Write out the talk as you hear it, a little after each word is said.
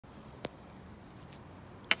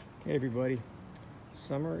Okay, everybody,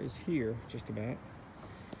 summer is here just about,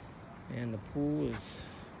 and the pool is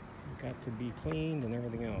got to be cleaned and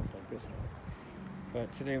everything else like this one.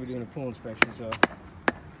 But today we're doing a pool inspection, so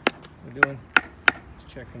we're doing is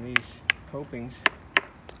checking these copings.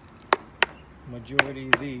 Majority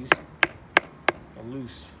of these are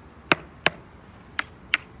loose.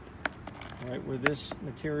 Right where this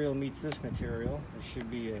material meets this material, there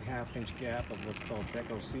should be a 1/2-inch gap of what's called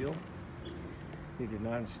deco seal. They did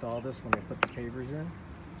not install this when they put the pavers in.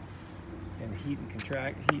 And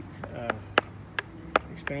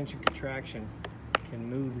expansion contraction can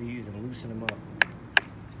move these and loosen them up.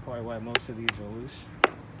 That's probably why most of these are loose.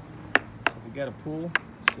 So if you got a pool,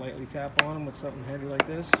 slightly tap on them with something heavy like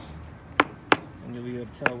this, and you'll be able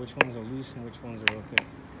to tell which ones are loose and which ones are okay.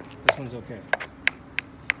 This one's okay.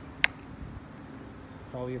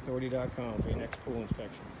 Call theauthority.com for your next pool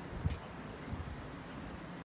inspection.